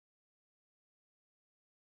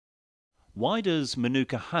Why does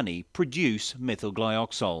Manuka honey produce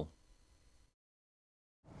methylglyoxal?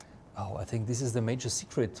 Oh, I think this is the major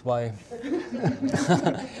secret. Why?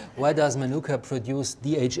 Why does Manuka produce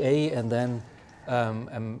DHA and then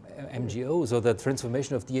MgO? So the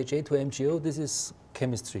transformation of DHA to MgO, this is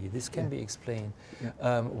chemistry. This can be explained.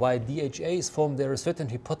 Yeah. Why DHA is formed, there are certain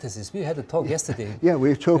hypotheses. We had a talk yesterday. Yeah, we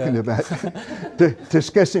were talking about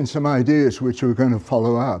discussing some ideas which we're going to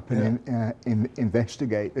follow up and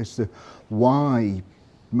investigate as to why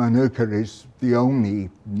Manuka is the only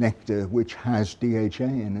nectar which has DHA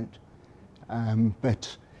in it.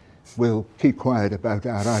 But we'll keep quiet about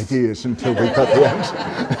our ideas until we've got the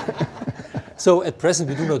answer. So at present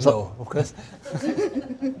we do not know, of course.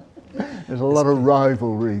 There's a lot of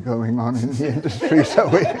rivalry going on in the industry, so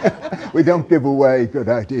we don't give away good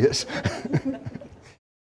ideas.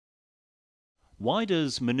 Why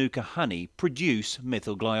does Manuka honey produce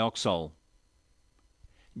methylglyoxal?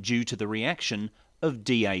 Due to the reaction of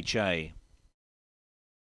DHA.